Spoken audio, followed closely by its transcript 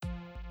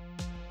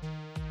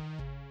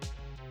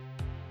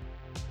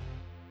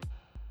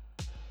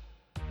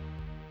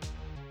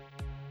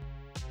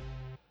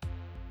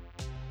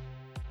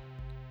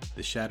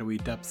The shadowy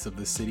depths of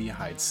the city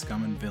hide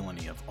scum and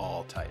villainy of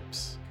all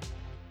types.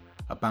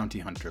 A bounty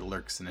hunter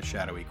lurks in a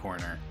shadowy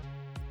corner.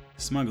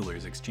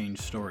 Smugglers exchange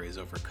stories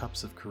over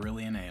cups of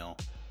Carillion ale,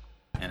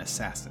 and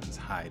assassins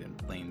hide in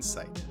plain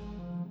sight.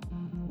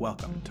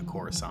 Welcome to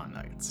Coruscant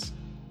Nights.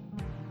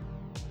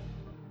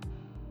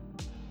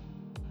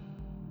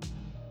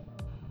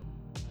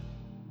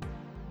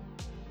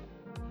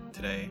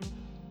 Today,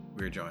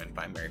 we're joined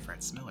by Mary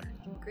Frances Miller.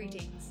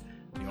 Greetings.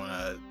 You want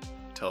to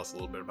tell us a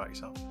little bit about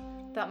yourself?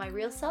 About my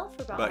real self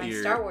or about my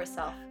your Star Wars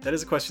self? That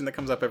is a question that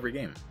comes up every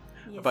game.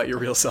 Yes, about your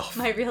real self.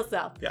 My real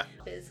self. Yeah.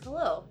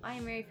 Hello, I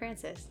am Mary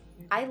Frances.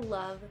 I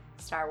love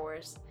Star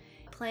Wars.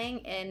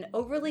 Playing an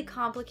overly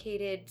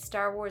complicated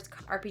Star Wars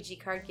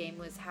RPG card game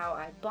was how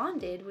I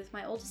bonded with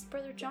my oldest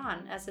brother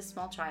John as a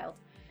small child.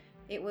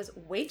 It was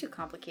way too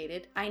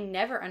complicated. I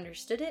never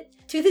understood it.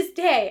 To this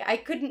day, I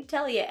couldn't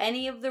tell you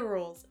any of the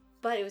rules.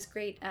 But it was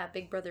great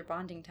big brother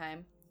bonding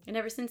time. And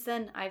ever since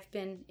then, I've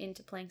been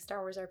into playing Star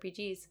Wars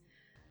RPGs.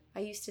 I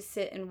used to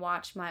sit and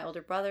watch my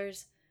older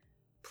brothers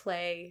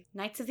play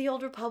Knights of the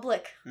Old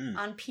Republic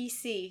on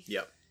PC.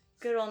 Yep.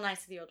 Good old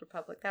Knights of the Old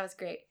Republic. That was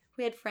great.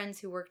 We had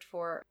friends who worked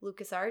for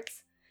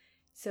LucasArts,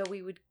 so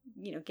we would,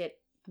 get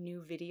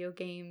new video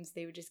games.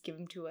 They would just give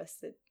them to us,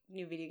 the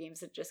new video games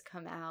that just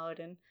come out.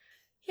 And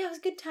yeah, it was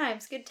good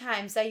times, good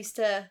times. I used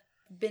to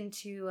been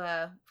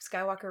to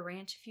Skywalker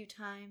Ranch a few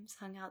times,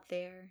 hung out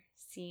there,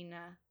 seen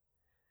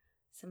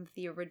some of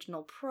the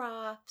original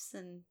props,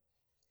 and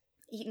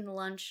eaten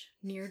lunch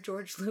near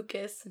George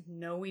Lucas.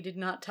 No, we did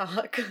not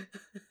talk.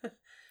 But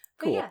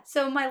Cool. Yeah,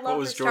 so my love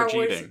for Star George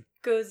Wars eating?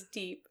 goes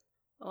deep.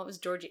 Well, it was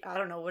Georgie. I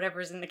don't know,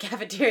 whatever's in the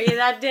cafeteria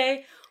that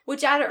day,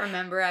 which I don't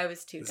remember. I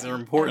was too These young. are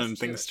important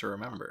things to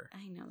remember.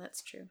 I know,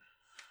 that's true.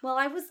 Well,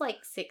 I was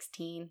like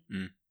 16,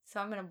 so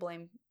I'm going to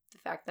blame the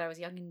fact that I was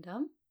young and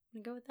dumb.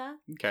 I'm going to go with that.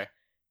 Okay.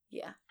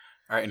 Yeah.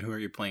 All right, and who are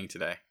you playing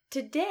today?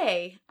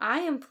 Today, I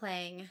am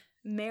playing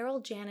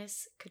Meryl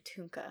Janice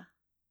Katunka.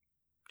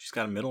 She's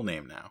got a middle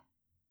name now.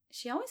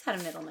 She always had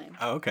a middle name.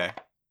 Oh, okay.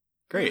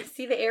 Great.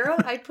 See the arrow?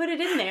 I put it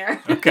in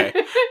there. Okay.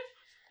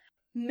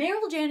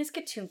 Meryl Janice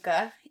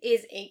Katunka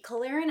is a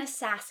Kalaran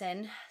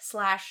assassin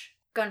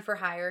 / gun for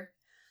hire.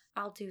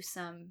 I'll do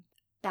some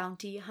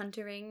bounty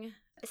hunting.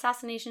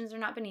 Assassinations are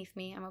not beneath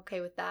me. I'm okay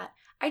with that.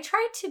 I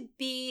try to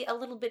be a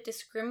little bit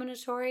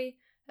discriminatory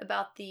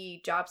about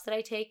the jobs that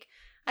I take.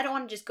 I don't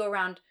want to just go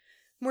around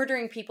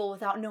murdering people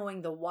without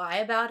knowing the why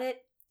about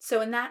it. So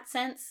in that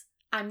sense,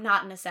 I'm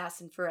not an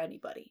assassin for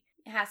anybody.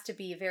 It has to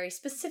be a very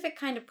specific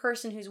kind of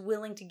person who's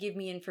willing to give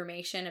me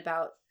information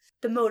about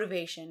the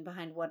motivation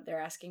behind what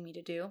they're asking me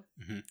to do.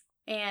 Mm-hmm.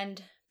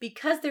 And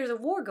because there's a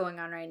war going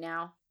on right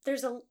now,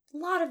 there's a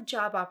lot of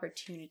job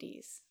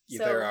opportunities.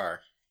 Yeah, there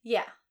are.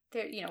 Yeah.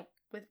 There,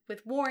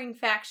 with warring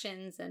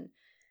factions and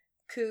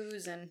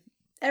coups and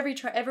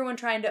everyone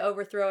trying to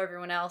overthrow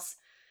everyone else.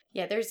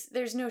 Yeah,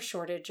 there's no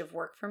shortage of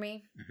work for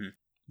me. Mm-hmm.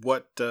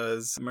 What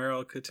does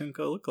Meryl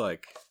Katunka look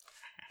like?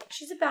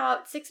 She's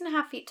about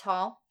 6.5 feet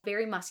tall,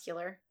 very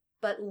muscular,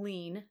 but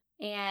lean.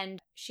 And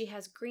she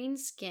has green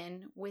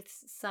skin with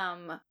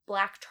some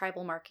black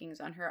tribal markings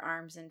on her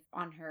arms and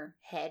on her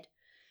head.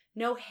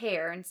 No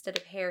hair. Instead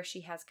of hair,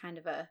 she has kind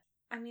of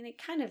it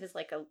kind of is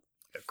like a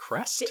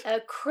crest? A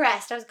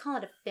crest. I was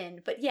calling it a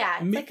fin, but yeah,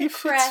 it's like a if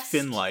crest. It's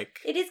fin-like.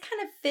 It is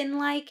kind of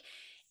fin-like,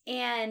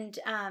 and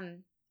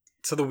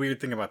So the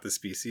weird thing about this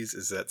species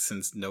is that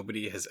since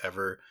nobody has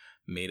ever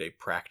made a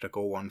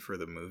practical one for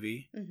the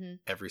movie,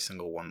 every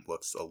single one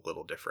looks a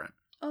little different.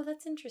 Oh,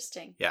 that's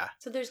interesting. Yeah.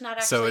 So there's not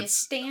actually a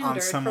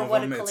standard for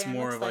what a Kalaran it's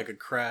more looks of like a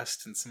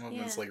crest, and some of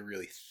them it's like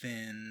really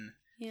thin.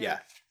 Yeah.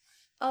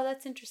 Oh,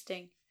 that's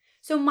interesting.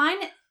 So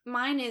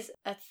mine is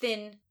a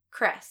thin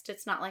crest.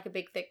 It's not like a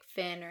big thick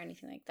fin or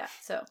anything like that.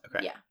 So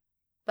yeah.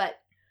 But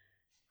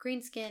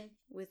green skin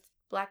with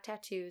black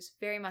tattoos,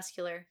 very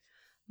muscular.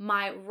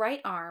 My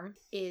right arm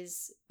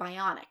is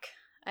bionic.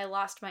 I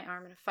lost my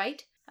arm in a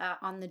fight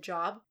on the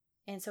job,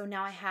 and so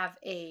now I have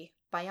a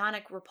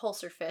bionic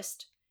repulsor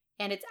fist,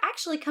 and it's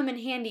actually come in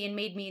handy and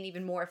made me an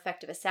even more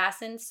effective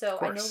assassin, so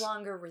I no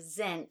longer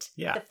resent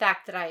the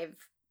fact that I have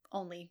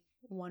only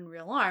one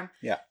real arm,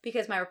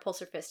 because my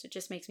repulsor fist, it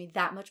just makes me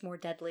that much more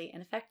deadly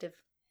and effective.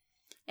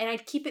 And I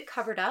keep it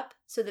covered up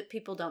so that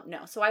people don't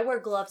know. So I wear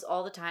gloves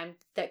all the time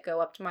that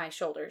go up to my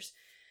shoulders,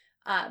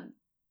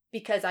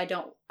 because I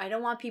don't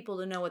want people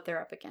to know what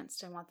they're up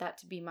against. I want that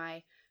to be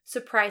my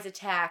surprise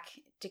attack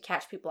to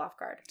catch people off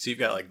guard. So you've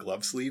got like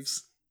glove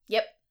sleeves?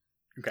 Yep.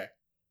 Okay.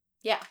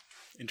 Yeah.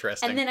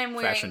 Interesting. And then I'm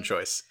wearing fashion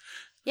choice.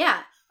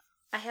 Yeah.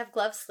 I have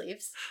glove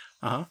sleeves.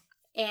 Uh-huh.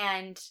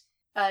 And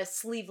a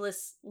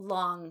sleeveless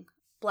long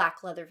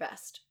black leather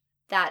vest.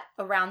 That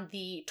around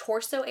the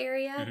torso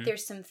area,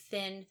 there's some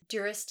thin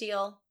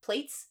Durasteel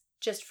plates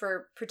just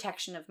for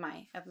protection of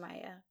my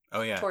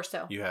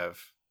torso. You have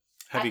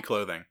heavy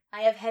clothing.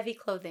 I have heavy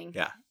clothing.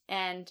 Yeah.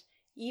 And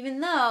even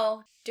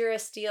though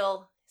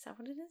Durasteel, is that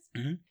what it is?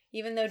 Mm-hmm.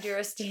 Even though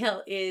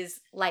Durasteel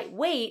is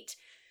lightweight,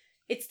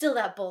 it's still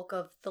that bulk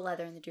of the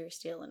leather and the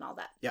Durasteel and all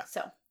that. Yeah.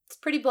 So it's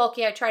pretty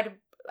bulky. I try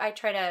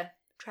to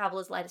travel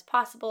as light as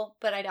possible,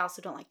 but I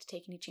also don't like to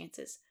take any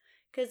chances.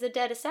 Because a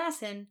dead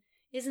assassin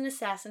is an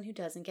assassin who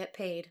doesn't get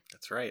paid.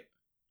 That's right.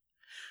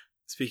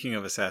 Speaking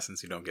of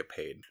assassins who don't get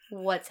paid.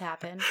 What's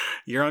happened?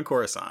 You're on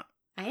Coruscant.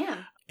 I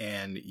am.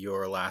 And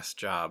your last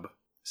job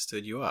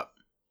stood you up.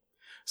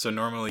 So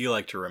normally you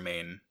like to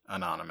remain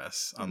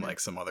anonymous, unlike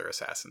some other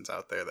assassins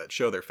out there that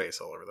show their face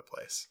all over the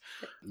place.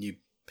 You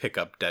pick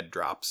up dead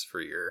drops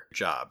for your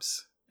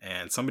jobs.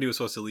 And somebody was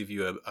supposed to leave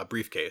you a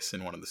briefcase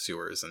in one of the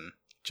sewers and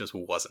just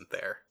wasn't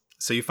there.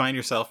 So you find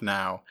yourself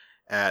now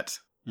at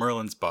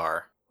Merlin's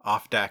Bar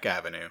off Dak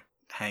Avenue,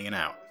 hanging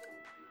out.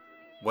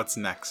 What's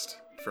next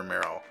for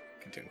Meryl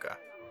Katunka?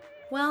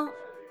 Well,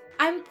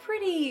 I'm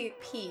pretty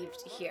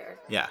peeved here.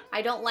 Yeah.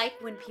 I don't like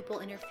when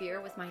people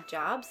interfere with my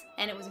jobs,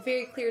 and it was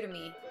very clear to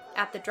me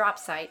at the drop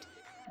site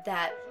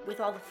that with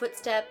all the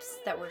footsteps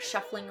that were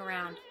shuffling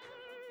around,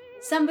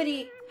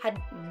 somebody had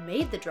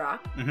made the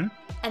drop,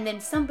 and then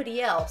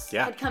somebody else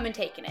had come and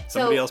taken it.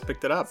 Somebody else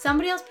picked it up.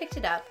 Somebody else picked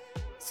it up.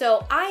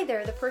 So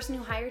either the person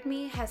who hired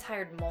me has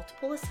hired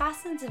multiple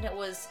assassins and it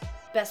was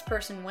best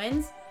person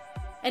wins,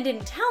 and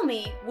didn't tell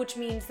me, which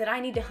means that I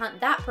need to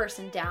hunt that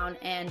person down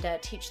and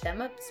teach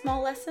them a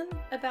small lesson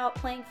about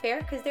playing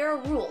fair, because there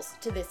are rules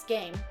to this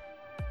game.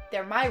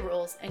 They're my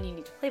rules, and you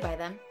need to play by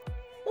them.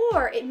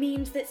 Or it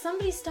means that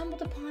somebody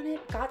stumbled upon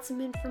it, got some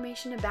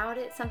information about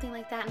it, something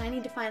like that, and I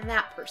need to find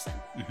that person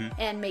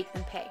and make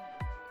them pay.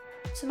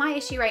 So my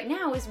issue right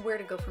now is where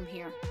to go from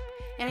here.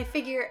 And I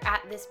figure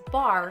at this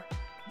bar,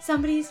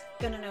 somebody's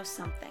gonna know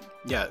something.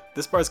 Yeah,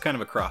 this bar's kind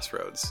of a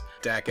crossroads.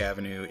 Dak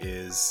Avenue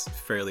is a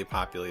fairly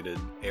populated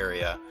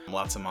area.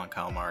 Lots of Mon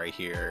Calamari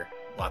here.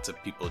 Lots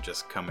of people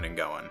just coming and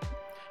going.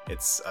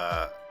 It's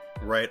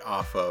right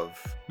off of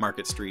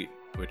Market Street,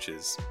 which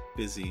is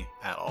busy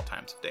at all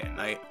times of day and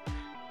night.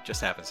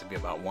 Just happens to be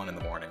about 1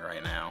 a.m.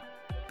 right now.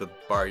 The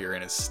bar you're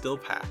in is still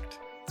packed.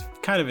 It's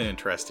kind of an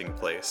interesting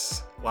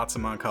place. Lots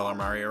of Mon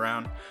Calamari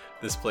around.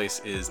 This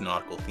place is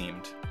nautical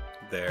themed.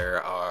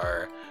 There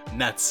are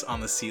nets on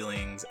the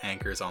ceilings,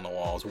 anchors on the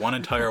walls. One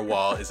entire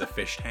wall is a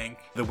fish tank.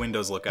 The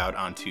windows look out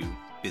onto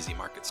busy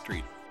Market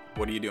Street.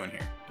 What are you doing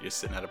here? You're just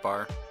sitting at a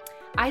bar?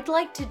 I'd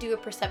like to do a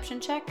perception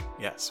check.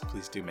 Yes,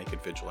 please do make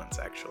it vigilance,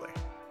 actually.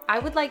 I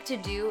would like to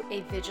do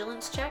a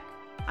vigilance check.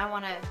 I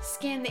want to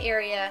scan the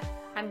area.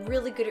 I'm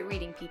really good at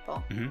reading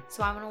people.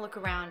 So I want to look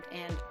around,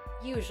 and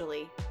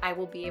usually I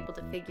will be able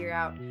to figure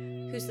out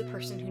who's the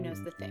person who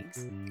knows the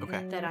things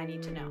that I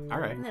need to know. All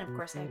right. And then, of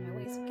course, I have my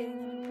ways of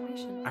getting that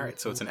information. All right,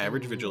 so it's an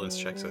average vigilance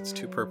check, so it's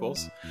 2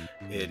 purples.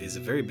 It is a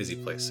very busy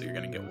place, so you're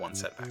going to get 1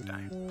 setback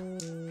die.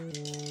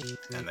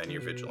 And then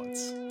your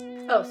vigilance.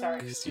 Oh,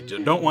 sorry. Because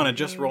you don't want to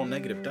just roll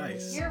negative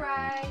dice. You're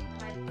right.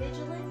 My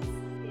vigilance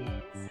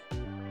is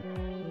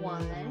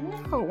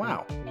 1. Oh,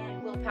 wow.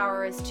 And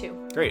willpower is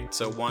 2. Great,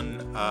 so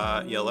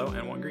 1 yellow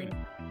and 1 green.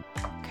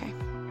 Okay.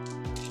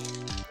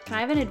 Can I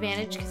have an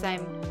advantage because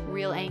I'm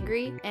real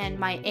angry, and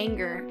my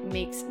anger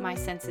makes my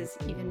senses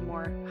even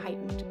more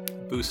heightened?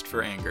 Boost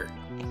for anger.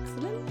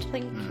 Excellent,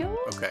 thank you.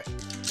 Okay.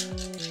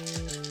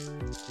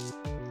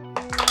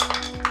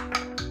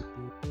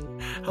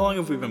 How long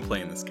have we been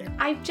playing this game?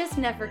 I've just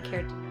never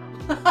cared to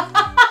know.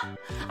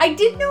 I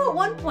did know at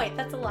one point,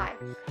 that's a lie.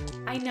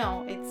 I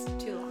know, it's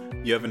too long.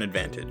 You have an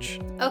advantage.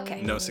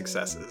 Okay. No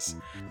successes.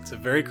 It's a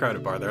very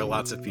crowded bar. There are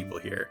lots of people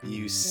here.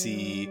 You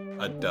see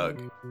a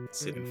Doug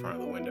sit in front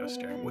of the window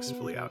staring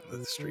wistfully out into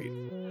the street.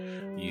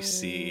 You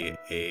see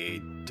a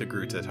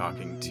Togruta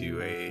talking to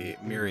a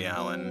Miri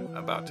Allen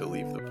about to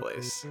leave the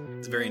place.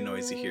 It's very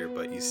noisy here,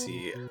 but you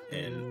see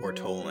an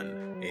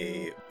Ortolan,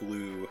 a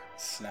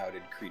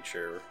blue-snouted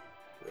creature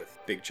with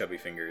big chubby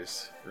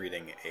fingers,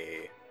 reading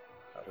a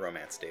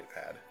romance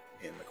datapad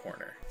in the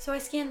corner. So I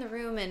scan the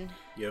room and...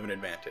 You have an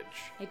advantage.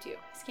 I do.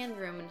 I scan the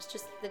room and it's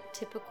just the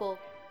typical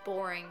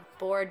boring,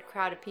 bored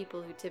crowd of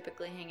people who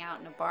typically hang out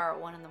in a bar at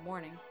 1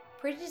 a.m.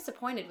 Pretty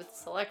disappointed with the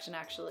selection,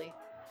 actually.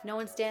 No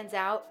one stands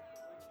out.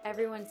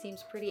 Everyone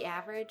seems pretty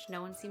average.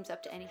 No one seems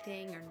up to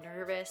anything or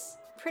nervous.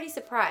 Pretty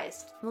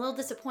surprised. I'm a little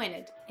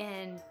disappointed.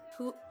 And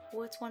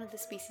what's one of the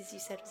species you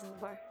said was in the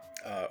bar?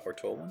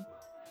 Ortolan.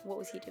 What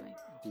was he doing?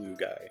 Blue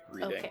guy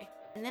reading. Okay.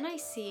 And then I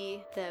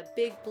see the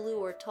big blue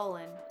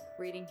Ortolan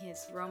reading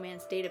his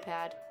romance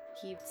datapad.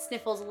 He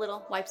sniffles a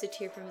little, wipes a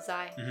tear from his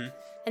eye,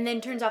 and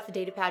then turns off the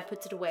datapad,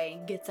 puts it away,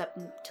 and gets up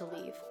to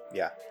leave.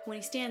 Yeah. When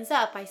he stands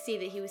up, I see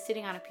that he was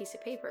sitting on a piece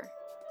of paper.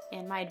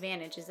 And my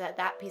advantage is that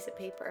that piece of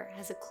paper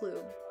has a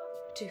clue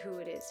to who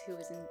it is who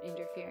is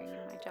interfering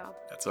in my job.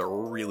 That's a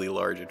really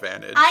large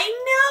advantage. I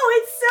know!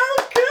 It's so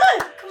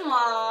good! Come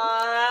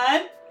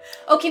on!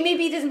 Okay,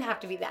 maybe it doesn't have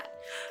to be that.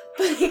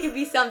 But it could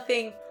be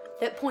something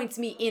that points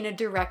me in a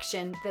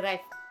direction that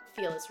I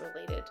feel is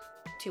related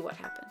to what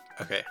happened.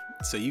 Okay,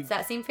 so you... Does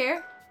that seem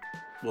fair?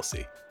 We'll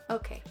see.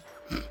 Okay.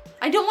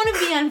 I don't want to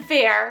be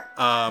unfair.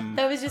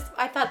 That was just...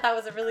 I thought that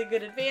was a really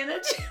good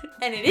advantage.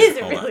 And it is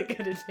a really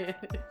good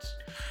advantage.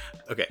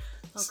 Okay.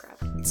 Oh,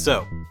 crap.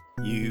 So,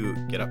 you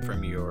get up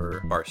from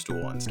your bar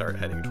stool and start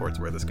heading towards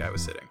where this guy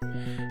was sitting.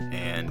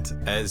 And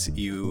And as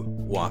you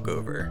walk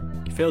over,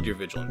 you failed your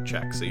vigilant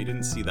check, so you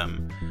didn't see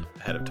them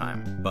ahead of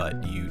time,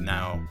 but you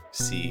now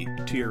see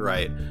to your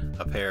right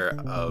a pair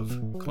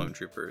of clone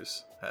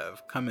troopers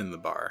have come in the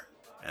bar,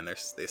 and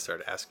they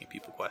started asking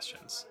people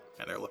questions,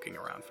 and they're looking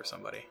around for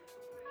somebody.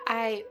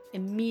 I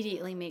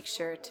immediately make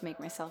sure to make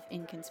myself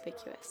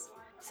inconspicuous.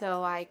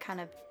 So I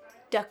kind of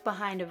duck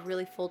behind a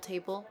really full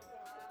table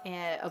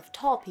of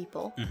tall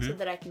people so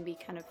that I can be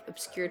kind of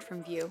obscured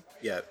from view.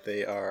 Yeah,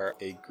 they are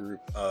a group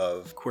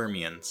of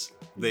Quirmians.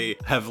 They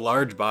have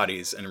large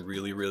bodies and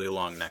really, really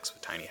long necks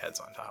with tiny heads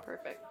on top.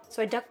 Perfect.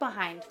 So I duck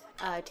behind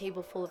a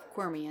table full of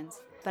Quirmians,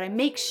 but I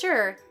make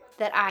sure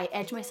that I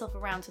edge myself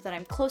around so that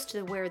I'm close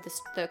to where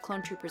the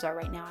clone troopers are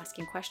right now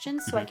asking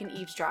questions, so I can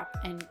eavesdrop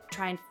and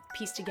try and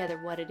piece together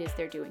what it is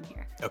they're doing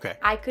here. Okay.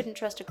 I couldn't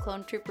trust a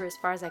clone trooper as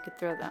far as I could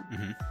throw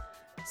them.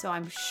 So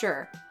I'm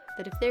sure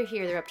that if they're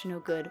here, they're up to no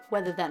good,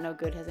 whether that no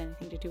good has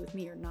anything to do with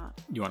me or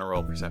not. You want to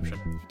roll perception?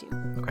 I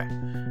do. Okay.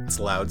 It's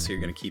loud, so you're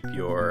going to keep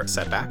your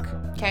setback.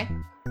 Okay.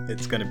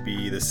 It's going to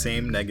be the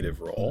same negative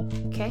roll.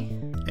 Okay.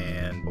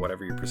 And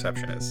whatever your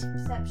perception is.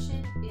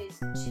 Perception is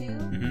 2,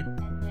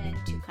 and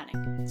then 2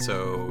 cunning.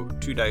 So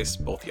 2 dice,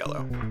 both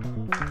yellow.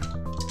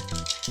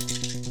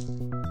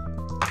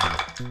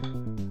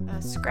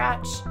 A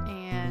scratch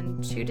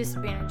and 2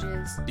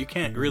 disadvantages. You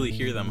can't really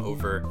hear them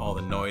over all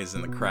the noise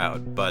in the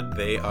crowd, but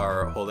they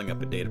are holding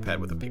up a data pad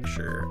with a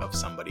picture of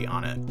somebody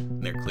on it.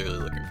 And they're clearly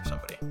looking for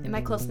somebody. Am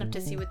I close enough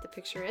to see what the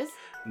picture is?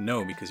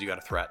 No, because you got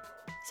a threat.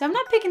 So I'm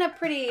not picking up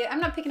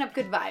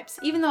good vibes.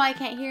 Even though I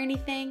can't hear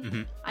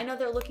anything, I know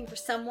they're looking for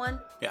someone.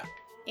 Yeah.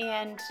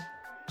 And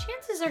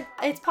chances are,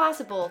 it's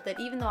possible that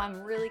even though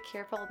I'm really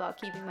careful about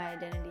keeping my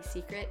identity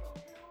secret,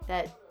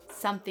 that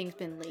something's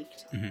been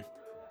leaked.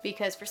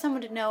 Because for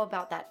someone to know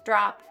about that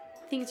drop,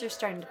 things are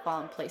starting to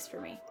fall in place for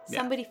me. Yeah.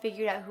 Somebody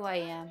figured out who I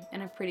am,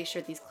 and I'm pretty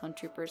sure these clone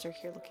troopers are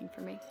here looking for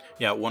me.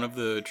 Yeah, one of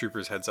the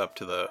troopers heads up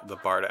to the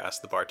bar to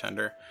ask the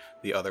bartender.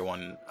 The other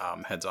one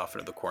heads off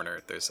into the corner.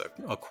 There's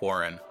a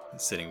Quarren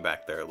sitting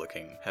back there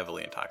looking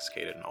heavily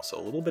intoxicated and also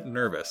a little bit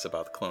nervous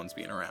about the clones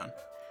being around.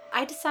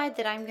 I decide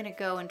that I'm going to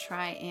go and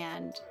try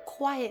and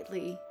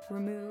quietly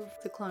remove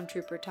the clone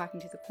trooper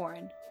talking to the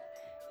Quarren.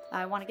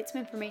 I want to get some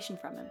information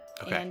from him.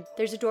 Okay. And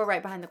there's a door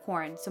right behind the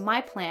Quarren. So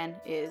my plan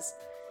is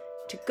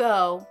to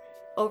go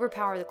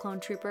overpower the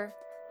clone trooper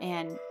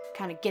and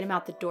kind of get him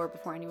out the door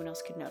before anyone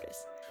else could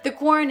notice. The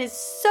Quarren is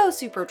so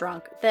super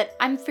drunk that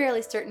I'm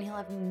fairly certain he'll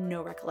have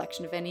no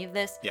recollection of any of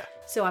this. Yeah.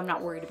 So I'm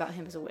not worried about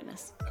him as a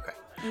witness. Okay.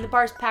 And the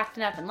bar's packed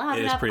enough and loud It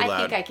is enough, pretty I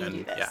loud, think I can and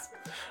do this.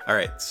 Yeah. All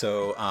right,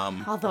 so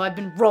Although I've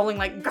been rolling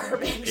like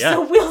garbage, Yeah.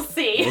 so we'll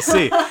see. we'll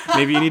see.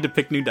 Maybe you need to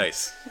pick new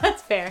dice.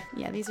 That's fair.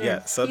 Yeah, these are Yeah,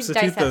 these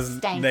substitute dice have those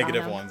stank on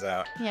negative them. ones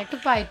out. Yeah,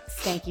 goodbye,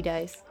 stanky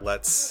dice.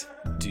 Let's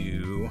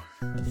do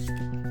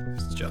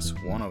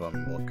just one of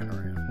them looking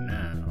around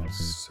now.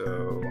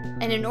 So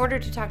And in order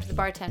to talk to the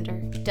bartender,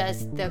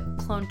 does the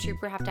clone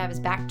trooper have to have his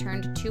back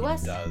turned to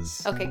us?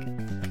 does. Okay,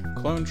 good.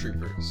 Clone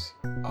troopers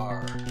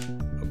are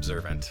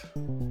observant.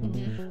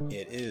 Mm-hmm.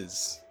 It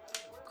is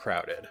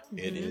crowded.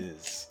 It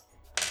is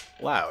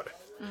loud.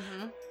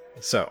 Mm-hmm.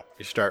 So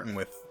you're starting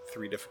with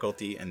 3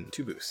 difficulty and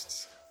 2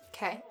 boosts.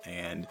 Okay.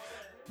 And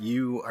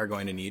you are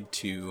going to need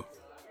to...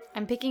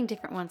 I'm picking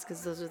different ones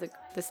because those are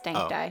the stank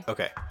die.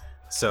 Okay.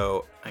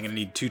 So I'm going to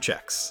need 2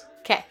 checks.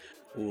 Okay.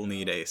 We'll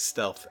need a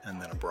stealth and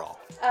then a brawl.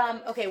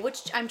 Okay,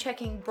 I'm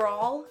checking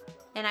brawl,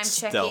 and I'm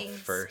Stealth checking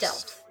first.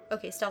 stealth.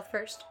 Okay, stealth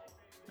first.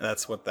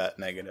 That's what that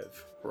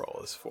negative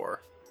roll is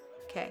for.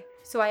 Okay,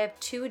 so I have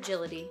 2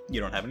 agility.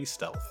 You don't have any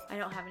stealth. I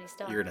don't have any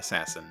stealth. You're an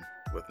assassin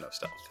with no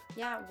stealth.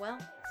 Yeah, well,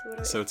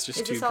 So it's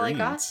just is 2 this all I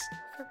got? greens.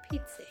 For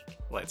Pete's sake.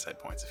 Light side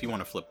points. If you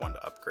want to flip one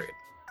to upgrade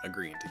a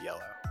green to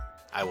yellow,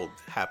 I will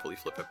happily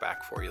flip it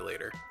back for you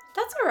later.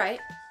 That's all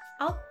right.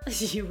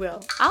 You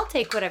will. I'll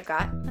take what I've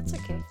got. That's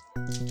okay.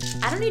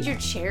 I don't need your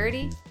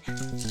charity. I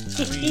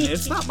mean,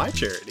 it's not my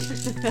charity.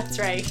 That's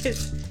right.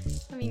 'Cause,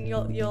 I mean,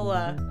 you'll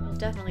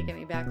definitely get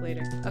me back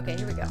later. Okay,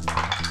 here we go.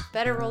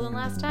 Better roll than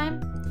last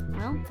time?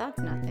 Well, that's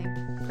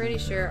nothing. Pretty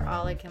sure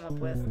all I came up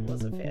with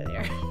was a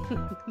failure.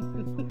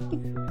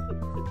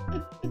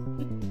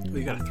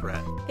 We got a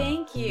threat.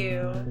 Thank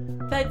you.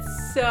 That's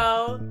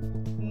so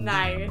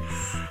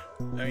nice.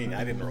 I mean,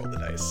 I didn't roll the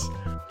dice.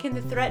 Can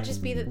the threat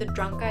just be that the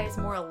drunk guy is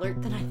more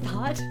alert than I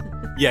thought?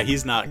 Yeah,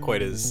 he's not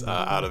quite as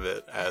out of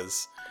it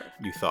as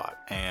you thought.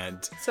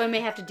 And So I may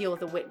have to deal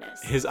with a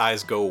witness. his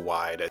eyes go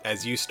wide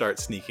as you start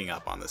sneaking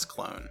up on this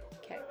clone.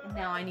 Okay, and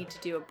now I need to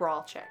do a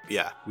brawl check.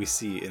 Yeah, we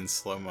see in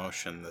slow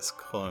motion this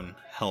clone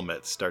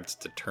helmet starts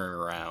to turn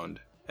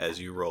around as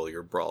you roll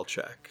your brawl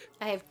check.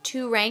 I have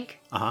 2 rank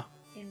Uh-huh.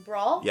 in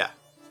brawl. Yeah.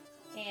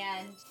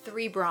 And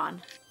 3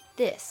 brawn.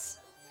 This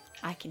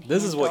I can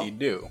This is what you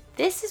handle. do.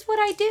 This is what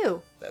I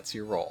do. That's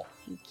your roll.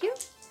 Thank you.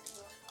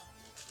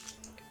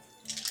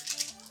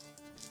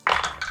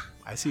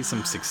 I see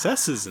some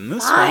successes in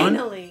this one.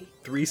 Finally.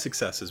 3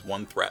 successes,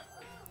 1 threat.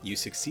 You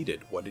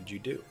succeeded. What did you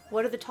do?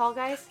 What are the tall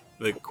guys?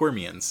 The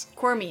Quirmians.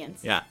 Quirmians.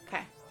 Yeah.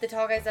 Okay. The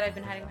tall guys that I've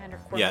been hiding behind are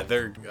corpses. Yeah,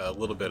 they're a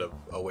little bit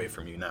away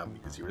from you now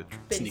because you were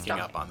sneaking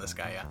stalking. up on this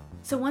guy, yeah.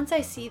 So once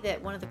I see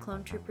that one of the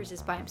clone troopers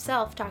is by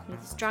himself talking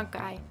to this drunk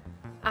guy,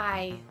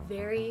 I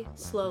very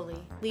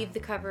slowly leave the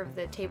cover of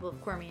the table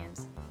of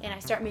Cormians and I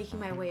start making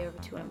my way over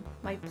to him.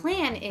 My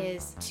plan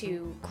is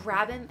to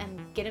grab him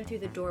and get him through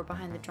the door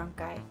behind the drunk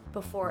guy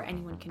before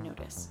anyone can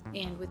notice.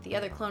 And with the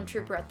other clone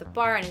trooper at the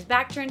bar and his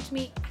back turned to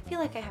me, I feel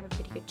like I have a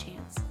pretty good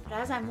chance. But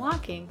as I'm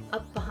walking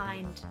up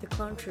behind the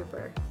clone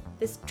trooper,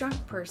 this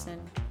drunk person,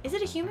 is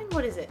it a human?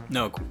 What is it?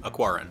 No, a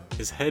Quarren.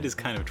 His head is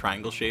kind of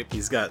triangle shaped.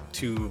 He's got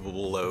 2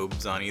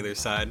 lobes on either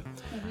side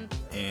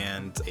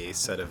and a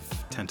set of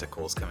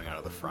tentacles coming out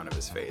of the front of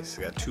his face.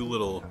 He's got 2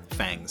 little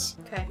fangs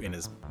in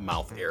his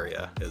mouth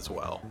area as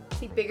well.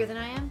 Is he bigger than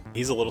I am?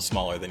 He's a little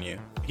smaller than you.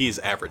 He's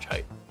average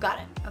height.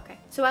 Got it. Okay.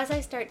 So as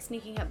I start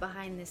sneaking up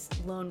behind this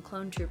lone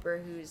clone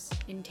trooper who's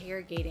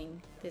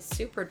interrogating this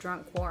super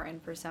drunk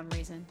Quarren for some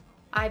reason,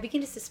 I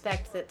begin to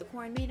suspect that the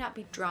Quarren may not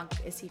be drunk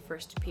as he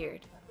first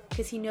appeared,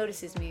 because he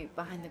notices me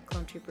behind the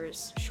clone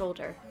trooper's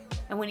shoulder.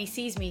 And when he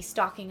sees me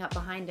stalking up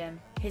behind him,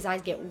 his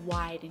eyes get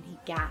wide and he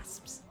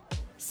gasps.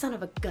 Son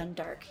of a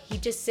Gundark. He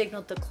just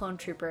signaled the clone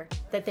trooper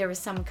that there was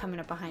someone coming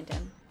up behind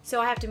him.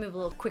 So I have to move a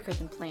little quicker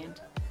than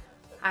planned.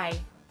 Just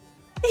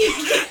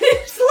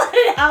let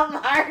it out,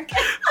 Mark.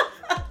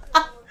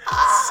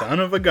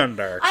 Son of a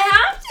Gundark. I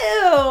have to.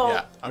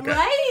 Yeah, okay.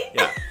 Right?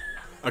 Yeah.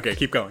 Okay,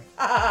 keep going.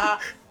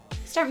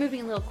 Start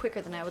moving a little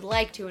quicker than I would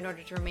like to in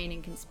order to remain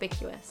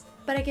inconspicuous.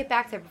 But I get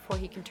back there before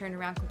he can turn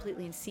around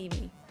completely and see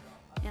me.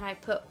 And I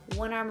put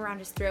one arm around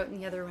his throat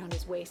and the other around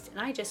his waist, and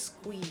I just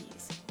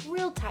squeeze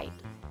real tight.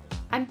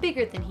 I'm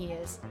bigger than he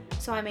is,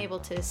 so I'm able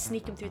to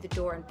sneak him through the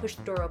door and push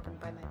the door open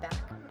by my back.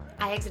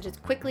 I exit as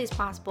quickly as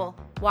possible,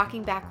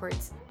 walking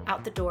backwards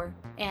out the door,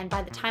 and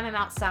by the time I'm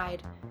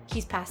outside,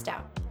 he's passed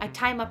out. I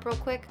tie him up real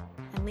quick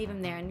and leave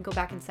him there and go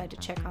back inside to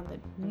check on the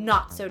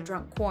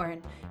not-so-drunk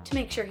Quarren to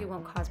make sure he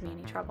won't cause me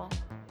any trouble.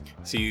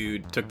 So you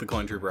took the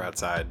clone trooper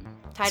outside.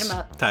 Tied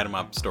him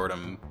up, stored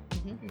him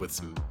with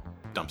some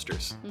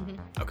dumpsters.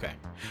 Okay.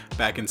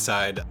 Back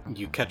inside,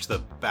 you catch the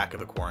back of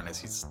the Quarren as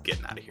he's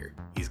getting out of here.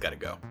 He's got to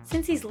go.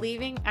 Since he's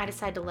leaving, I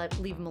decide to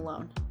leave him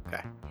alone.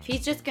 Okay. If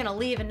he's just going to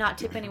leave and not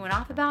tip anyone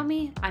off about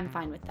me, I'm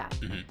fine with that.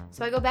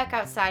 So I go back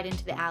outside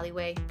into the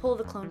alleyway, pull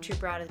the clone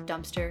trooper out of the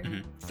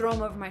dumpster, throw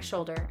him over my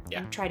shoulder,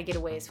 and try to get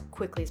away as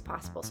quickly as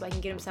possible so I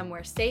can get him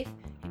somewhere safe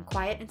and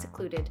quiet and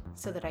secluded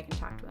so that I can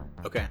talk to him.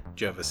 Okay.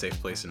 Do you have a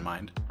safe place in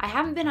mind? I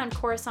haven't been on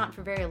Coruscant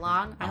for very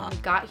long. I only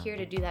got here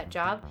to do that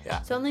job.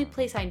 Yeah. So the only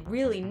place I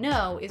really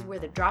know is where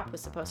the drop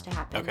was supposed to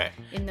happen. Okay.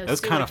 In those That's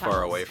kind of tunnels.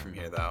 far away from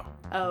here, though.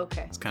 Oh,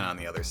 okay. It's kind of on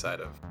the other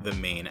side of the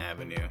main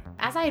avenue.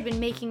 As I had been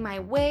making my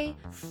way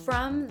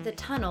from the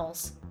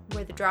tunnels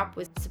where the drop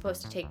was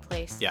supposed to take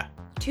place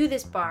to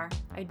this bar,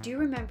 I do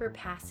remember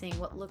passing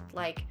what looked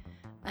like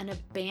an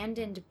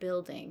abandoned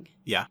building.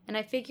 Yeah. And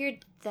I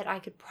figured that I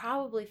could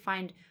probably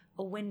find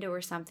a window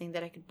or something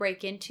that I could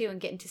break into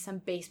and get into some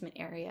basement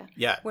area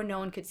where no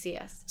one could see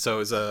us. So it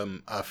was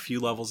a few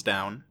levels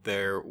down.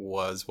 There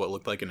was what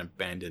looked like an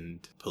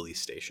abandoned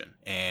police station.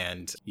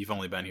 And you've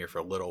only been here for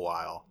a little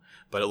while,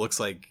 but it looks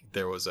like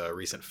there was a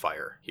recent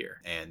fire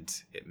here. And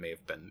it may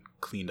have been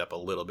cleaned up a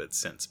little bit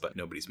since, but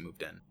nobody's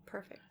moved in.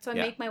 Perfect. So I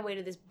make my way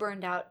to this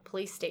burned out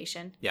police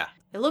station. Yeah.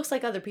 It looks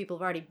like other people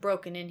have already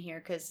broken in here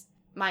because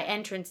my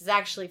entrance is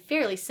actually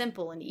fairly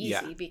simple and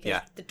easy because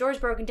the door's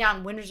broken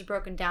down, windows are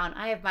broken down.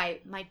 I have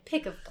my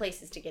pick of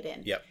places to get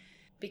in. Yep.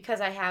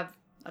 Because I have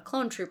a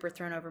clone trooper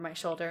thrown over my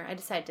shoulder, I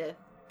decided to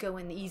go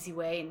in the easy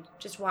way and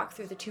just walk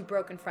through the 2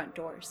 broken front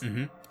doors.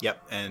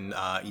 Yep. And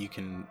you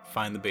can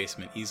find the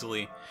basement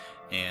easily.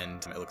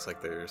 And it looks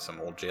like there's some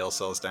old jail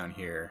cells down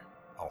here.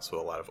 Also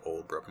a lot of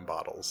old broken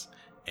bottles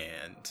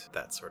and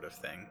that sort of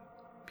thing.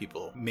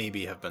 People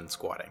maybe have been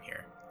squatting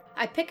here.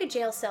 I pick a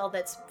jail cell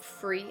that's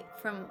free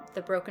from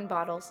the broken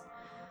bottles.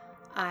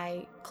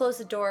 I close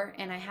the door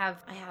and I have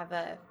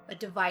a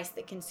device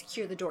that can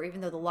secure the door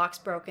even though the lock's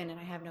broken and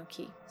I have no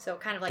key. So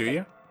kind of like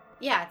you?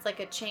 Yeah, it's like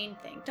a chain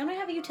thing. Don't I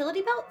have a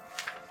utility belt?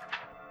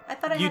 I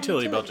thought I had a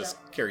utility belt. Just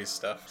carries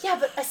stuff. Yeah,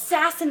 but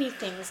assassin-y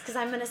things because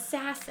I'm an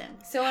assassin.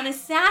 So an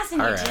assassin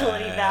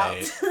utility belt.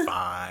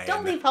 Fine.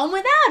 Don't leave home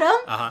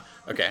without them.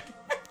 Okay.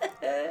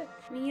 I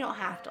mean, you don't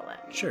have to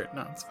let me. Sure.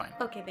 No, it's fine.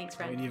 Okay, thanks,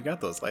 friend. I mean, you've got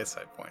those light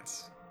side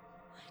points.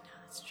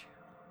 That's true.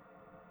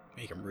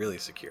 Make him really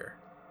secure.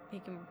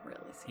 Make him really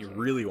secure. He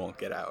really won't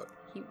get out.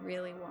 He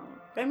really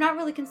won't. But I'm not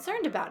really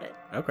concerned about it.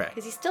 Okay.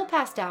 Because he's still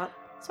passed out.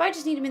 So I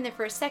just need him in there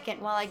for a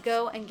second while I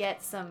go and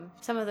get some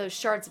of those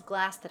shards of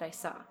glass that I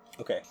saw.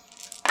 Okay.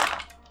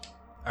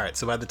 All right.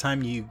 So by the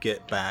time you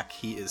get back,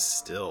 he is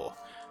still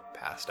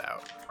passed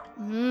out.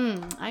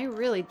 I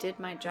really did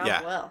my job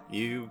well.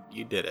 You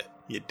did it.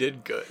 You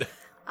did good.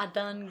 I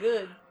done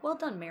good. Well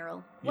done,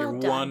 Meryl. Well Your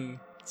done. one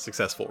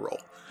successful roll.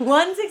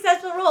 One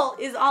successful roll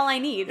is all I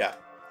need. Yeah.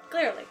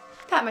 Clearly.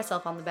 Pat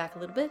myself on the back a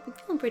little bit. I'm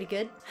feeling pretty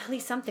good. At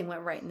least something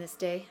went right in this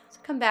day. So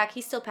come back.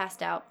 He's still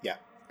passed out. Yeah.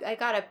 I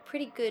got a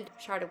pretty good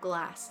shard of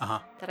glass Uh-huh.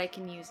 that I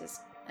can use as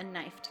a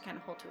knife to kind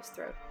of hold to his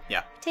throat.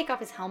 Yeah. Take off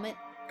his helmet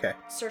Okay.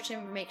 Search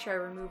him, make sure I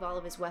remove all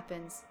of his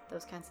weapons,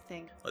 those kinds of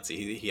things. Let's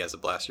see. He has a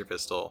blaster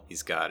pistol.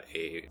 He's got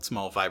a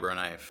small vibro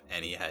knife,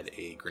 and he had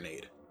a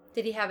grenade.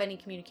 Did he have any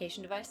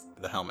communication device?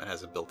 The helmet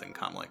has a built-in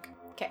comlink.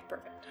 Okay,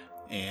 perfect.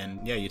 And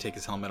yeah, you take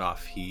his helmet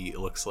off. He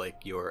looks like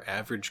your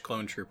average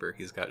clone trooper.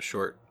 He's got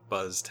short,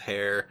 buzzed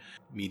hair,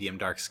 medium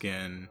dark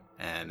skin,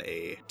 and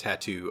a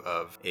tattoo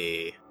of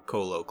a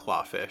Kolo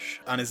clawfish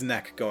on his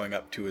neck going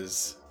up to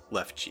his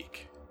left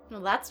cheek.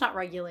 Well, that's not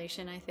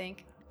regulation, I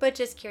think. But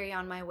just carry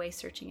on my way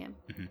searching him.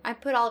 Mm-hmm. I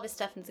put all of his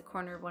stuff into the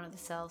corner of one of the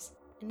cells,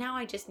 and now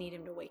I just need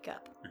him to wake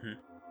up. Mm-hmm.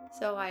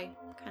 So I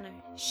kind of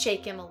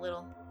shake him a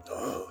little.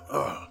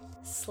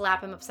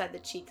 Slap him upside the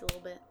cheek a little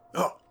bit.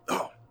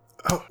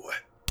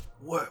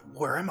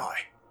 Where am I?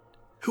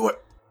 Who are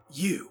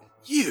you?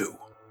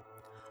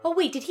 Oh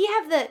wait, did he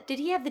have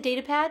the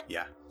data pad?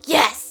 Yeah.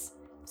 Yes!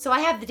 So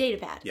I have the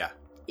data pad. Yeah.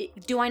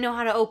 Do I know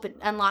how to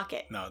unlock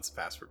it? No, it's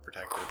password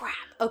protected. Crap.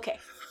 Okay.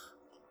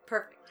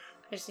 Perfect.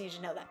 I just need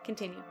to know that.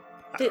 Continue.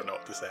 I don't know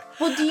what to say.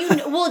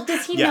 Well,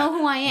 does he know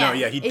who I am? No,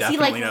 yeah, he definitely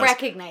knows. Is he, like,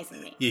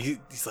 recognizing me? Yeah,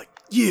 he's like,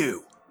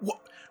 you!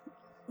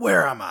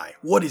 Where am I?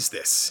 What is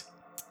this?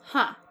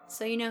 Huh.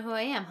 So you know who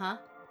I am, huh?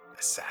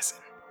 Assassin.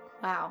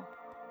 Wow.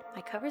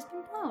 My cover's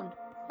been blown.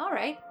 All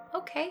right.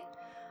 Okay.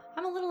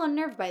 I'm a little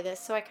unnerved by this,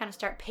 so I kind of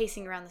start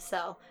pacing around the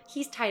cell.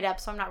 He's tied up,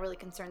 so I'm not really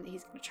concerned that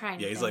he's going to try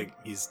anything. Yeah,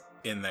 he's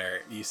in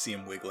there. You see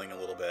him wiggling a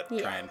little bit,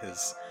 trying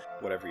his,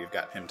 whatever you've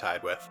got him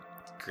tied with,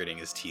 gritting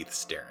his teeth,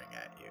 staring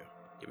at you,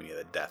 giving you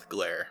the death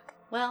glare.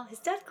 Well, his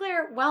death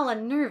glare, while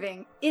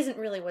unnerving, isn't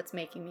really what's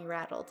making me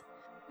rattled.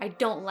 I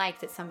don't like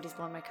that somebody's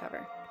blown my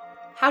cover.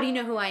 How do you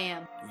know who I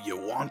am? You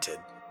wanted.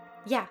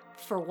 Yeah,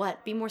 for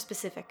what? Be more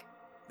specific.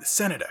 The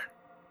senator.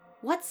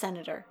 What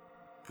senator?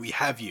 We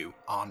have you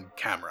on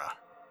camera.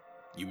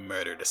 You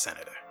murdered a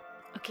senator.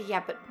 Okay,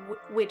 yeah, but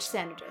which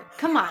senator?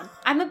 Come on,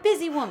 I'm a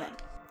busy woman.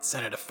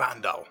 Senator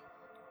Fandal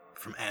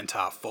from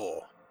Antar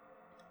 4.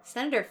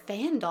 Senator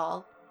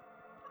Fandal?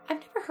 I've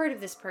never heard of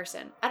this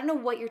person. I don't know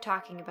what you're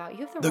talking about.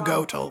 You have the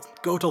wrong...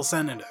 Gotal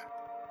senator.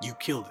 You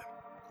killed him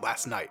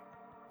last night.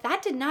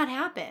 That did not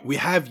happen. We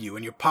have you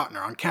and your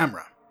partner on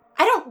camera.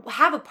 I don't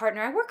have a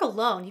partner. I work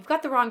alone. You've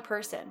got the wrong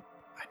person.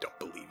 I don't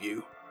believe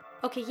you.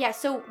 Okay, yeah,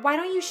 so why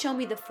don't you show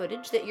me the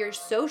footage that you're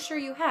so sure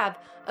you have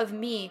of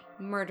me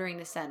murdering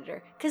the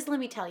senator? Because let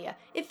me tell you,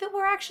 if it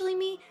were actually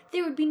me,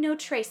 there would be no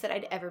trace that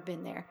I'd ever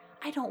been there.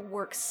 I don't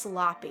work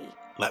sloppy.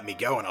 Let me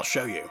go and I'll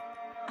show you.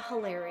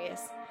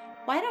 Hilarious.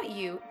 Why don't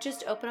you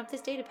just open up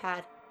this data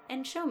pad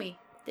and show me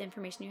the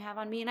information you have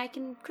on me, and I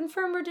can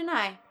confirm or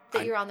deny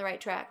that you're on the right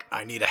track.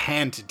 I need a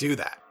hand to do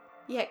that.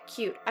 Yeah,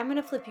 cute. I'm going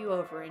to flip you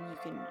over and you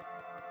can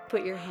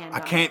put your hand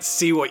on I can't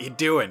see what you're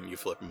doing. You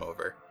flip him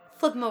over.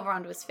 Flip him over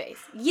onto his face.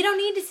 You don't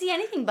need to see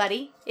anything,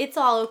 buddy. It's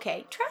all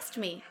okay. Trust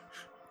me.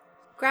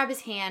 Grab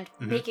his hand,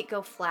 make it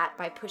go flat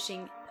by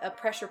pushing a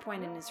pressure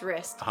point in his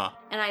wrist,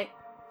 and I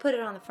put it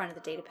on the front of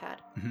the data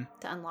pad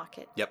to unlock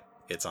it. Yep,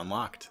 it's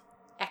unlocked.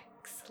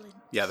 Excellent.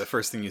 Yeah, the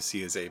first thing you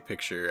see is a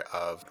picture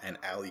of an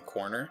alley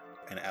corner,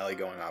 an alley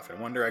going off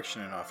in one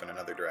direction and off in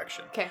another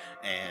direction. Okay.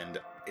 And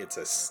it's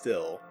a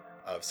still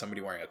of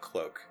somebody wearing a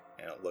cloak,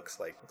 and it looks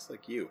like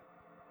you,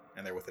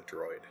 and they're with a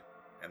droid.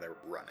 And they're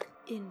running.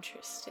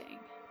 Interesting.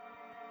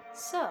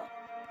 So,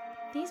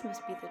 these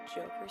must be the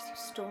jokers who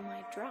stole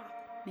my drop.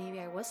 Maybe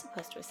I was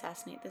supposed to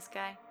assassinate this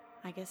guy.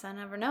 I guess I'll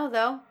never know,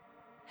 though.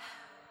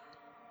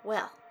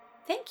 Well,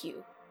 thank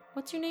you.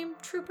 What's your name,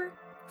 Trooper?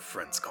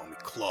 Friends call me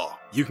Claw.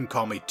 You can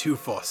call me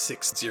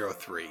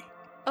 24603.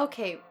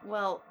 Okay,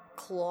 well,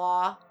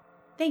 Claw.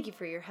 Thank you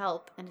for your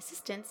help and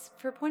assistance,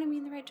 for pointing me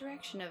in the right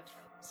direction of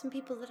some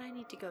people that I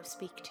need to go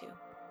speak to.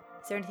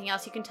 Is there anything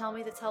else you can tell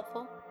me that's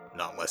helpful?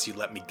 Not unless you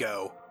let me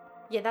go.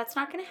 Yeah, that's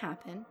not going to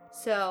happen.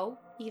 So,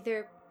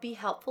 either be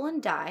helpful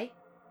and die,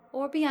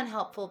 or be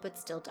unhelpful but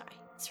still die.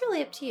 It's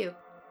really up to you.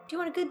 Do you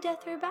want a good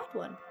death or a bad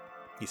one?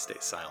 He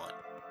stays silent.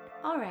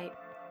 Alright.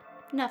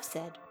 Enough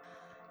said.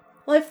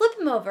 Well, I flip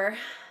him over. I'm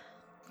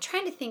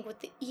trying to think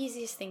what the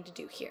easiest thing to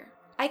do here.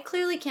 I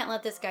clearly can't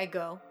let this guy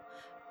go,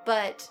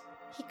 but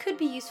he could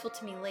be useful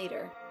to me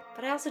later.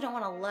 But I also don't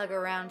want to lug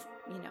around,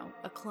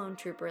 a clone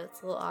trooper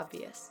that's a little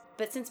obvious.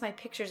 But since my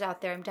picture's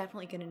out there, I'm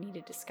definitely going to need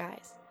a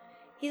disguise.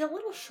 He's a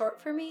little short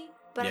for me,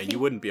 but yeah, you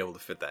wouldn't be able to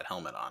fit that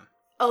helmet on.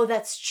 Oh,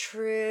 that's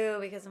true,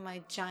 because of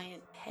my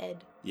giant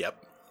head.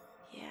 Yep.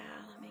 Yeah,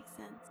 that makes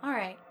sense. All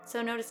right,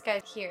 so no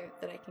disguise here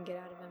that I can get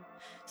out of him.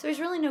 So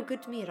he's really no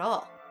good to me at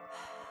all.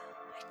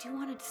 I do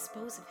want to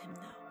dispose of him,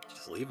 though.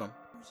 Just leave him.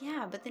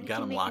 Yeah, but then you he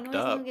can make locked noise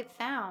up. and he'll get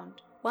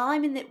found. While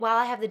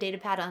I have the data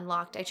pad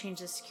unlocked, I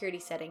change the security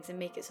settings and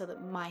make it so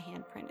that my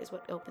handprint is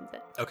what opens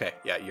it. Okay,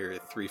 yeah, your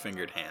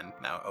 3-fingered hand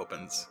now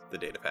opens the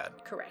data pad.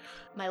 Correct.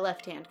 My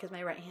left hand, because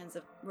my right hand's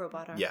a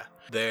robot arm. Yeah.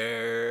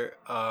 There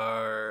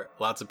are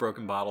lots of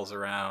broken bottles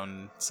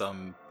around,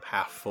 some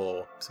half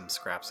full, some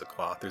scraps of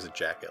cloth. There's a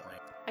jacket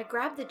laying. I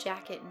grab the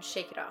jacket and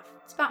shake it off.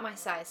 It's about my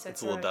size, so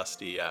it's a little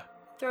dusty, yeah.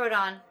 Throw it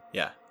on.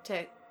 Yeah.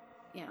 To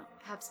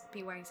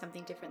be wearing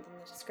something different than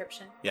the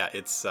description. Yeah,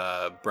 it's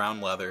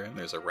brown leather, and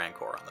there's a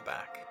Rancor on the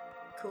back.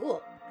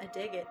 Cool. I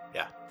dig it.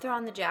 Yeah. Throw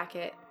on the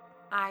jacket,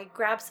 I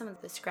grab some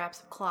of the scraps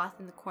of cloth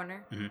in the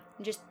corner and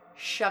just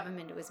shove him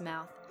into his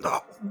mouth.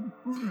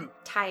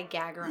 Tie a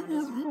gag around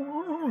his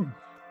mouth.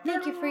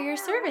 Thank you for your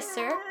service,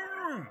 sir.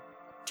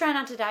 Try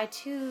not to die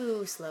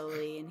too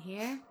slowly in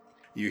here.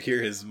 You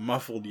hear his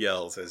muffled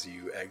yells as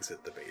you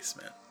exit the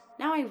basement.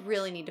 Now I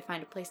really need to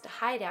find a place to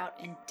hide out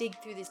and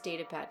dig through this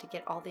data pad to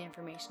get all the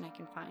information I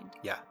can find.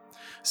 Yeah.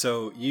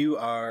 So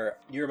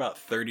you're about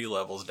 30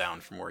 levels down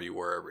from where you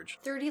were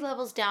originally. 30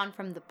 levels down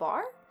from the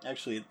bar?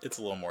 Actually, it's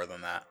a little more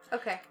than that.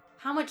 Okay.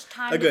 How much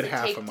time does it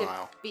take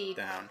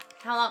down?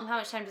 How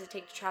much time does it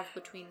take to travel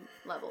between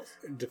levels?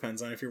 It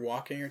depends on if you're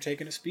walking or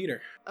taking a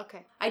speeder.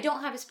 Okay. I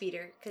don't have a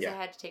speeder because I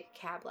had to take a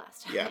cab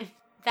last time. Yeah.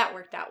 That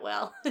worked out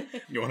well.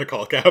 You want to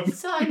call a cab?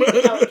 So I need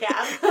to call a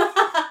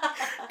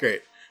cab.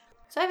 Great.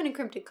 So I have an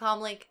encrypted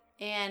comlink,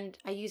 and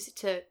I use it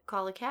to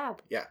call a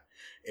cab. Yeah.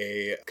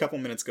 A couple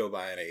minutes go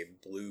by, and a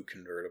blue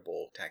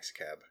convertible taxi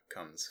cab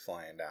comes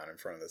flying down in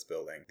front of this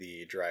building.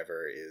 The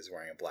driver is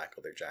wearing a black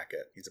leather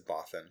jacket. He's a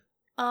Bothan.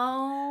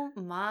 Oh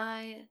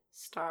my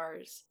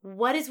stars.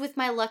 What is with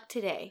my luck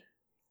today?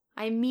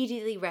 I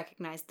immediately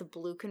recognized the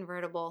blue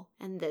convertible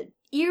and the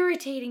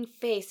irritating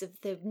face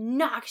of the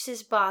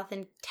obnoxious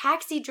Bothan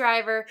taxi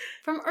driver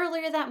from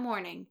earlier that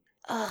morning.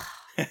 Ugh.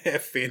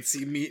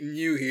 Fancy meeting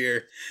you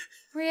here.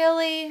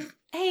 Really?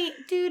 Hey,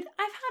 dude,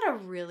 I've had a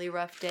really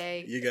rough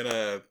day. You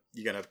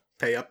gonna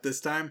pay up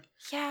this time?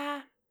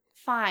 Yeah,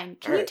 fine.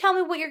 Can you tell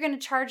me what you're gonna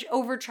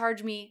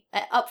overcharge me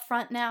up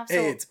front now?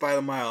 Hey, it's by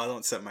the mile. I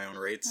don't set my own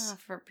rates. Oh,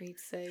 for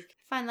Pete's sake.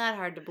 I find that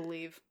hard to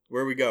believe.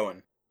 Where are we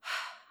going?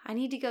 I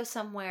need to go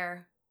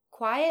somewhere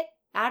quiet,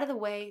 out of the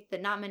way,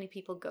 that not many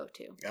people go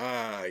to.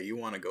 Ah, you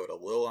want to go to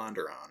Lil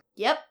Onderon.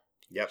 Yep.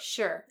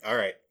 Sure. All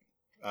right.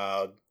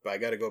 I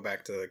got to go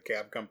back to the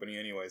cab company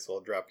anyway, so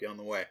I'll drop you on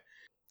the way.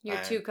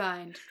 You're too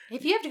kind.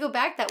 If you have to go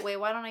back that way,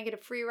 why don't I get a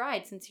free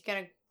ride since you're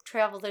going to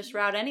travel this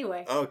route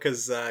anyway? Oh,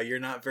 because you're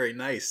not very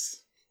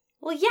nice.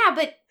 Well, yeah,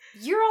 but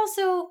you're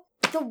also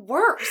the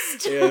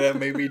worst. Yeah, that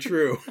may be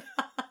true.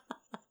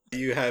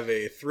 You have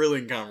a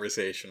thrilling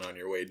conversation on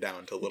your way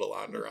down to Little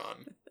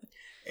Onderon.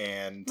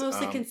 And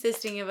mostly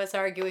consisting of us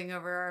arguing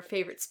over our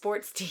favorite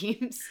sports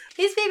teams.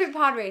 His favorite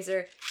pod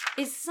racer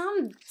is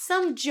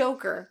some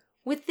joker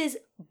with this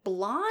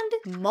blonde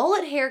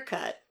mullet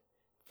haircut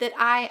that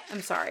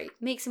I'm sorry,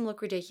 makes him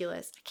look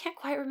ridiculous. I can't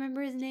quite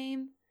remember his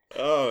name.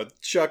 Oh,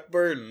 Chuck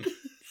Burton.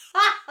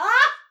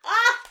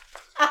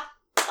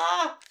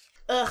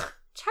 Ugh,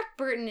 Chuck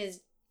Burton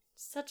is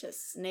such a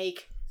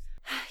snake.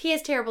 He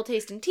has terrible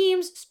taste in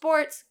teams,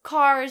 sports,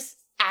 cars,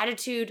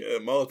 attitude.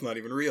 Mullet's not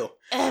even real.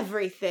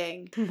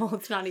 Everything.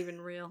 Mullet's not even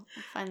real.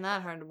 I find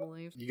that hard to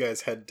believe. You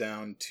guys head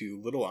down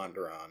to Little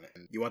Onderon.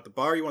 You want the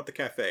bar or you want the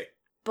cafe?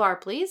 Bar,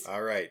 please.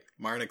 All right.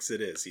 Marnix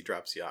it is. He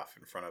drops you off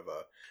in front of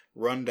a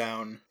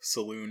rundown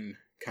saloon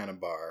kind of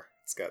bar.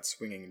 It's got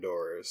swinging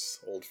doors,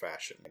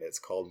 old-fashioned. And it's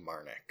called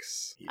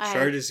Marnix. He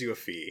charges you a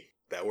fee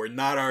that we're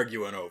not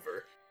arguing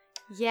over.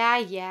 Yeah.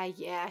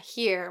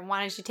 Here, why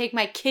don't you take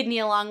my kidney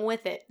along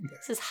with it?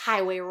 This is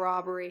highway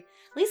robbery.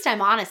 At least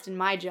I'm honest in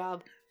my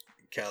job.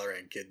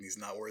 Caloran kidney's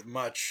not worth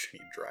much. He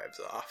drives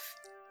off.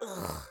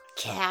 Ugh,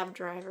 cab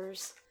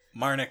drivers.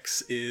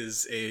 Marnix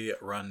is a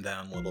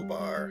rundown little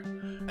bar.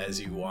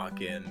 As you walk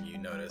in, you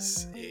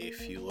notice a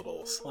few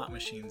little slot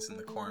machines in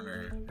the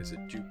corner. There's a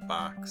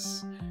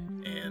jukebox.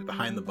 And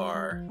behind the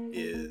bar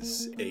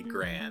is a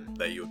Gran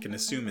that you can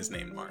assume is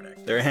named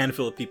Marnix. There are a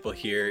handful of people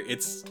here.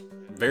 It's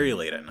very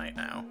late at night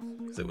now,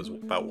 because it was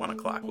about 1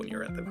 o'clock when you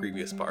were at the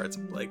previous bar. It's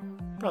like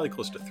probably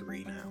close to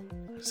 3 now,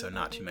 so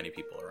not too many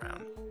people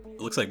around. It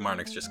looks like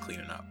Marnix just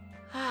cleaning up.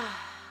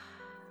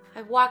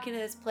 I walk into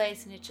this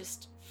place and it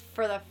just,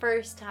 for the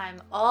first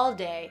time all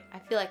day, I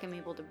feel like I'm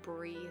able to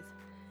breathe.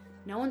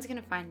 No one's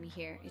gonna find me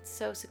here. It's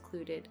so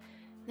secluded.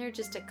 There are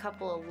just a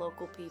couple of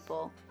local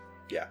people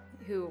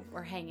who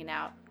are hanging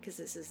out because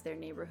this is their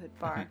neighborhood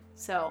bar.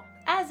 So,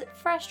 as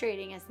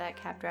frustrating as that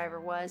cab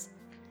driver was,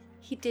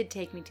 he did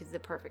take me to the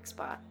perfect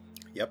spot.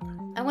 Yep.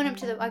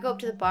 I go up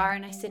to the bar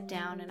and I sit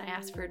down and I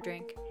ask for a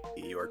drink.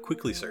 You are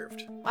quickly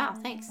served. Wow,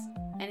 thanks.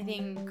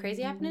 Anything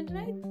crazy happening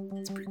tonight?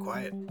 It's pretty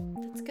quiet.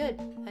 That's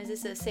good. Is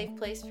this a safe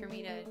place for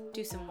me to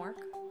do some work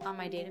on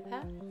my data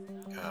pad?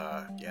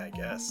 Yeah, I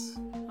guess.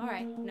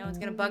 Alright, no one's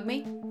gonna bug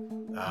me?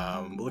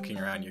 Looking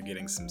around, you're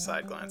getting some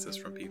side glances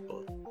from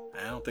people.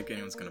 I don't think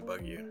anyone's gonna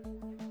bug you.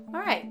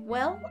 Alright,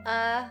 well,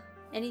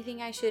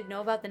 anything I should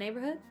know about the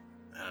neighborhood?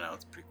 I don't know,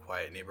 it's a pretty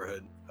quiet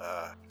neighborhood,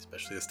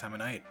 especially this time of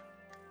night.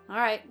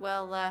 Alright,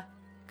 well,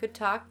 good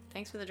talk.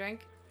 Thanks for the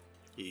drink.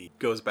 He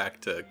goes back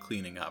to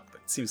cleaning up.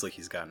 It seems like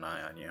he's got an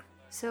eye on you.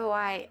 So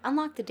I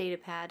unlocked the data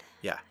pad.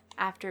 Yeah.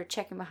 After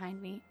checking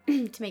behind me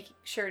to make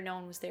sure no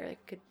one was there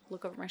that could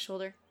look over my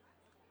shoulder.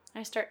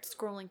 I start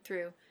scrolling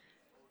through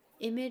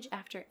image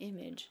after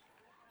image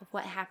of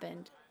what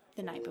happened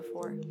the night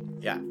before.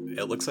 Yeah,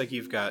 it looks like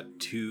you've got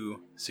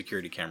 2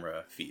 security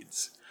camera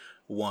feeds.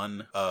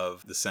 One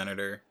of the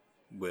senator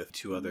with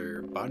 2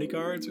 other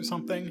bodyguards or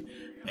something,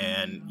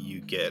 and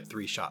you get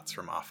 3 shots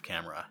from off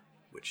camera,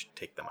 which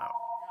take them out.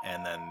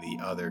 And then the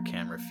other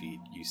camera feed,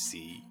 you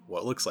see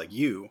what looks like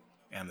you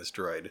and this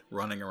droid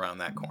running around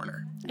that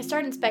corner. I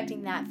start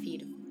inspecting that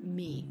feed of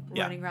me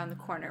running around the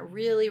corner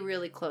really,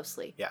 really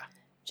closely. Yeah.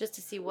 Just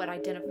to see what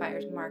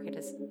identifiers mark it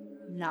as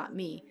not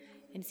me,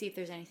 and see if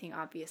there's anything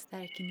obvious that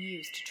I can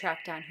use to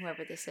track down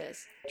whoever this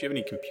is. Do you have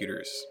any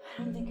computers?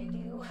 I don't think I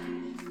do.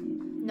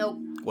 Nope.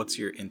 What's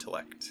your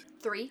intellect?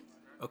 3.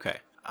 Okay.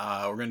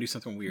 We're going to do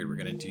something weird. We're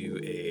going to do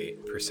a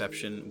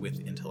perception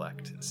with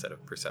intellect instead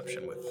of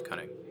perception with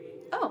cunning.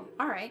 Oh,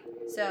 all right.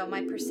 So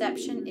my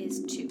perception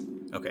is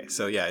 2. Okay,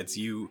 so yeah, it's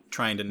you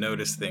trying to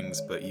notice things,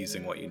 but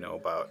using what you know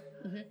about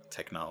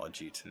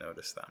technology to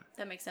notice them.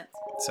 That makes sense.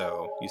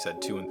 So you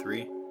said 2 and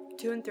 3?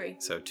 2 and 3.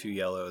 So 2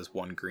 yellows,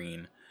 1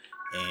 green,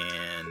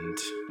 and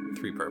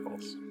 3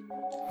 purples.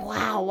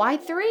 Wow, why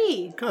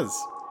 3?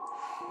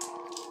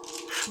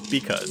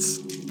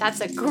 Because. That's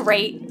a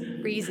great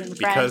reason, friend.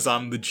 Because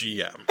I'm the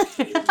GM.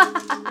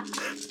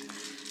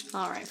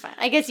 All right, fine.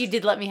 I guess you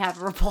did let me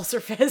have a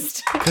repulsor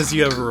fist. Because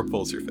you have a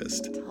repulsor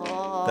fist.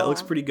 Oh. That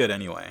looks pretty good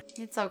anyway.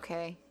 It's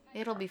okay.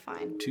 It'll be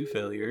fine. 2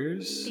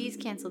 failures. These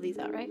cancel these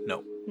out, right?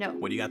 No. No.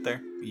 What do you got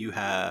there? You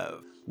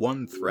have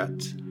 1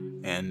 threat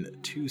and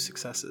 2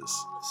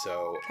 successes.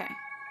 So, okay.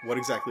 What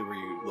exactly were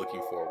you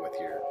looking for with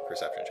your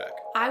perception check?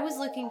 I was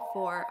looking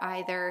for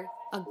either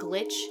a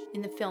glitch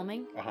in the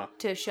filming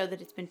to show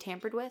that it's been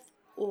tampered with,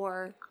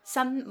 or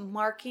some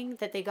marking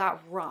that they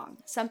got wrong.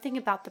 Something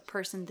about the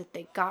person that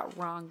they got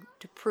wrong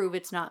to prove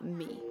it's not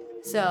me.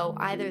 So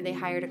either they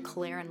hired a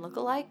Calaran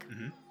lookalike,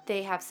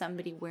 they have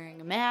somebody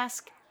wearing a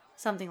mask,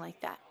 something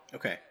like that.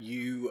 Okay.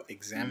 You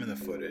examine the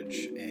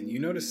footage and you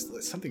notice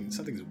that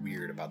something's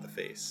weird about the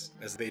face.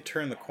 As they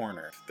turn the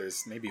corner,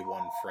 there's maybe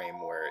 1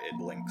 frame where it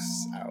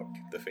blinks out.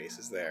 The face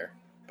is there,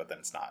 but then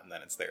it's not, and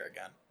then it's there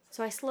again.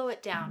 So I slow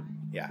it down.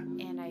 Yeah.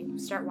 And I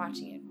start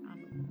watching it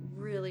on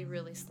really,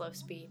 really slow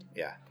speed.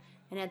 Yeah.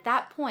 And at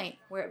that point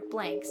where it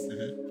blanks,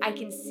 I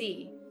can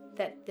see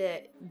that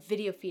the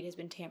video feed has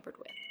been tampered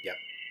with. Yep.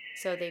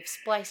 So they've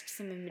spliced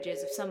some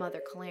images of some other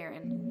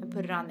Calaran and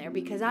put it on there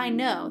because I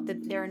know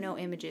that there are no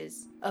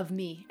images of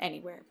me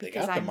anywhere. Because they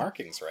got the I'm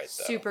markings right,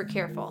 though. Super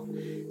careful.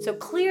 So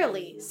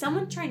clearly,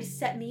 someone trying to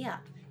set me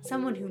up,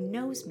 someone who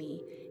knows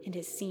me and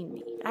has seen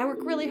me. I work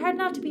really hard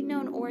not to be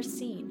known or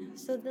seen,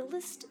 so the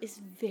list is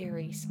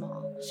very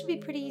small. It should be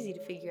pretty easy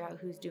to figure out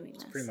who's doing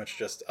this. Pretty much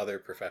just other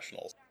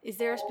professionals. Is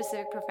there a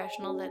specific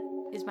professional that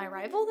is my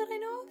rival that I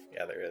know of?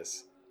 Yeah, there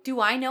is. Do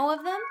I know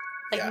of them?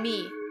 Like Yeah.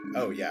 me.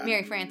 Oh, yeah.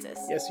 Mary Frances.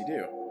 Yes, you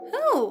do.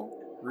 Who?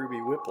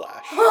 Ruby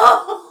Whiplash.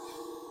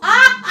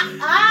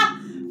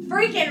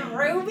 Freaking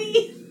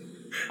Ruby!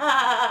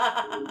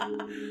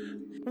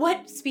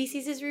 What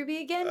species is Ruby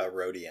again?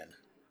 Rodian.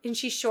 And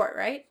she's short,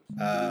 right?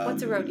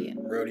 What's a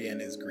Rodian?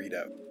 Rodian is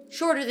Greedo.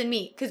 Shorter than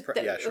me, because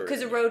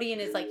a Rodian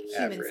is like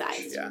human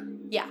sized. Yeah.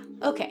 Yeah.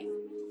 Okay.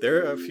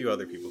 There are a few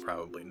other people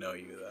probably know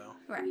you though.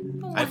 Right.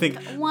 I think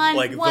one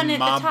like at the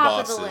mob the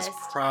top bosses of the list.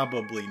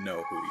 probably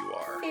know who you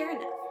are. Fair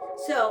enough.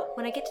 So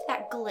when I get to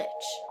that glitch,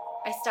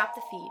 I stop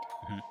the feed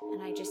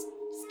and I just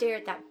stare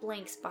at that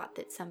blank spot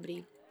that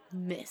somebody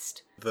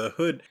missed. The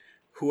hood,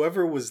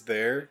 whoever was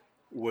there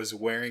was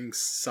wearing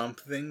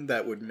something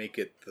that would make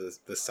it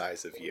the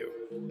size of you.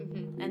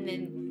 And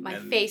then my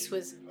face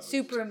was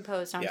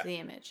superimposed onto the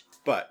image.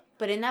 But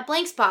in that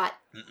blank spot,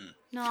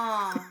 no,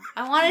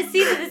 I want to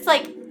see that it's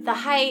like the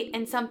height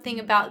and something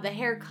about the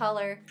hair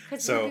color.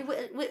 Because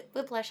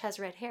Whiplash has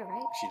red hair,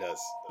 right? She does.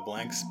 The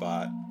blank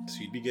spot, so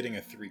you'd be getting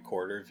a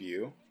 3/4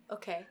 view.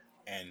 Okay.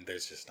 And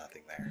there's just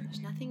nothing there. There's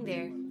nothing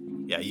there.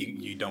 Yeah,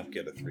 you don't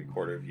get a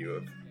 3/4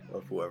 view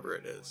of whoever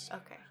it is.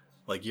 Okay.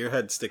 Like your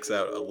head sticks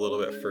out a little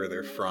bit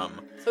further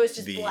from so it's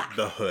just black.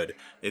 The hood.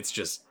 It's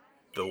just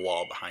the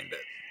wall behind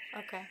it.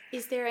 Okay.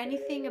 Is there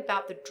anything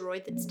about the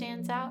droid that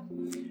stands out?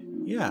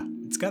 Yeah,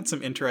 it's got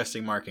some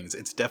interesting markings.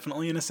 It's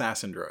definitely an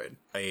assassin droid,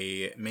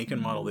 a make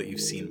and model that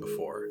you've seen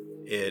before.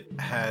 It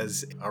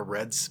has a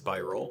red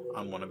spiral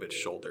on one of its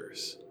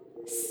shoulders.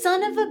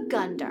 Son of a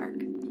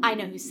Gundark. I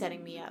know who's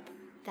setting me up.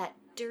 That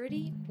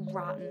dirty,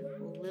 rotten,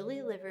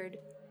 lily-livered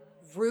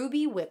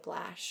Ruby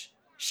Whiplash.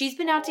 She's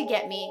been out to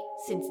get me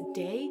since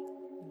day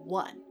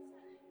 1.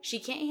 She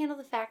can't handle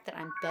the fact that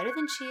I'm better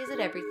than she is at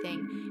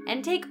everything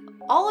and take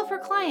all of her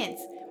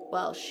clients.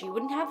 Well, she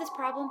wouldn't have this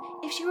problem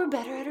if she were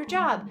better at her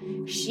job.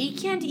 She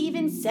can't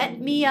even set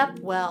me up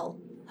well.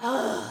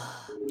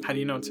 How do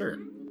you know it's her?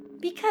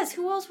 Because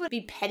who else would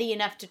be petty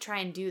enough to try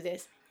and do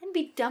this and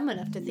be dumb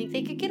enough to think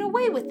they could get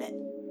away with it?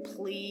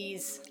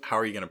 Please. How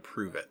are you going to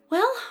prove it?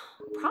 Well,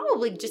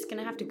 probably just going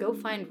to have to go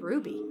find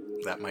Ruby.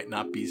 That might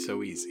not be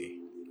so easy.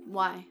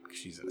 Why? Because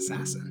she's an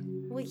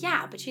assassin. Well,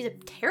 yeah, but she's a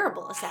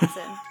terrible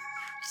assassin.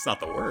 She's not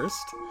the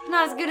worst.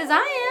 Not as good as I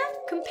am,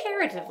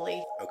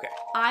 comparatively. Okay.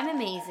 I'm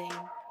amazing.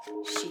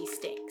 She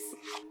stinks.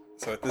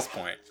 So at this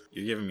point,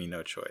 you're giving me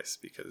no choice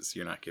because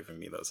you're not giving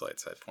me those light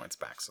side points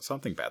back. So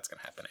something bad's going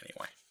to happen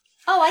anyway.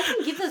 Oh, I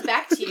can give those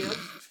back to you.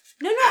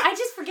 No, I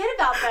just forget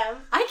about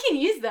them. I can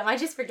use them. I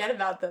just forget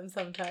about them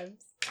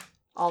sometimes.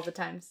 All the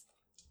times.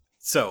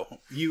 So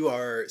you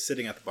are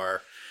sitting at the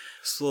bar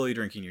slowly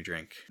drinking your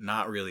drink,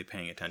 not really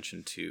paying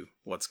attention to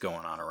what's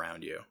going on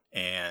around you.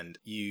 And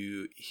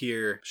you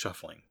hear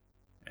shuffling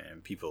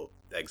and people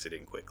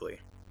exiting quickly.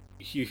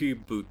 You hear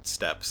boot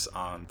steps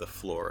on the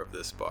floor of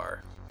this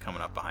bar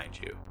coming up behind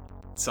you.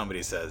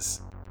 Somebody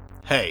says,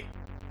 "Hey."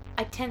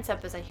 I tense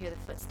up as I hear the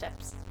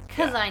footsteps,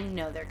 because I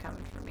know they're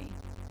coming for me.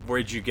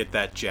 "Where'd you get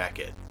that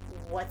jacket?"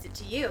 "What's it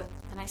to you?"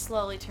 And I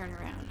slowly turn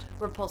around,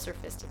 repulsor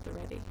fist at the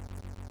ready.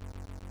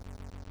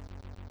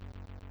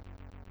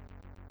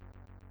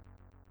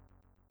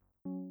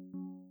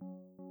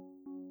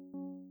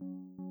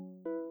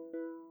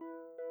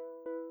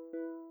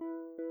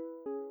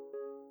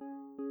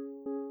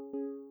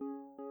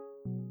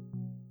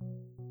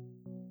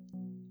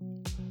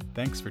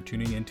 Thanks for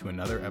tuning in to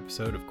another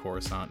episode of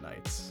Coruscant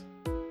Nights.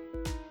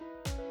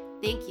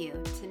 Thank you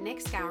to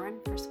Nick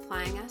Scourin for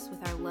supplying us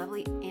with our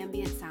lovely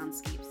ambient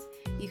soundscapes.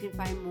 You can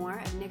find more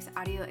of Nick's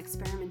audio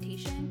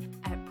experimentation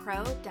at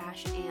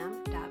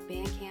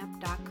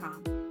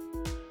pro-am.bandcamp.com.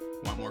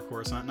 Want more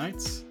Coruscant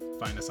Nights?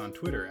 Find us on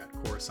Twitter at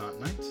Coruscant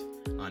Night,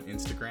 on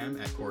Instagram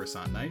at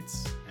Coruscant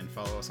Nights, and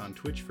follow us on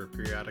Twitch for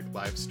periodic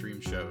live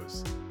stream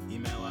shows.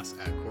 Email us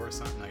at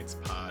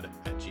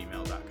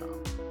coruscantnightspod@gmail.com.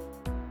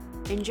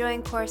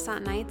 Enjoying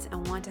Coruscant Nights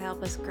and want to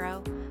help us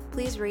grow?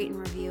 Please rate and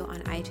review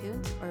on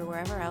iTunes or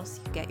wherever else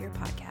you get your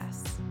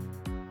podcasts.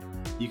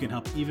 You can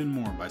help even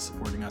more by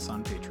supporting us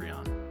on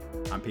Patreon.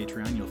 On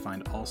Patreon, you'll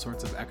find all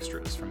sorts of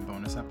extras, from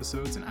bonus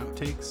episodes and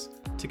outtakes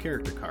to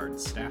character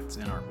cards, stats,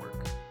 and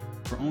artwork.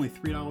 For only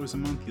 $3 a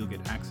month, you'll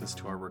get access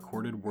to our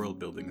recorded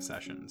world-building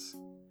sessions.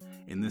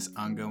 In this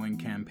ongoing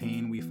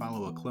campaign, we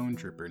follow a clone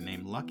trooper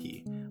named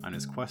Lucky on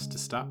his quest to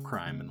stop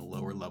crime in the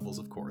lower levels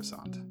of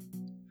Coruscant.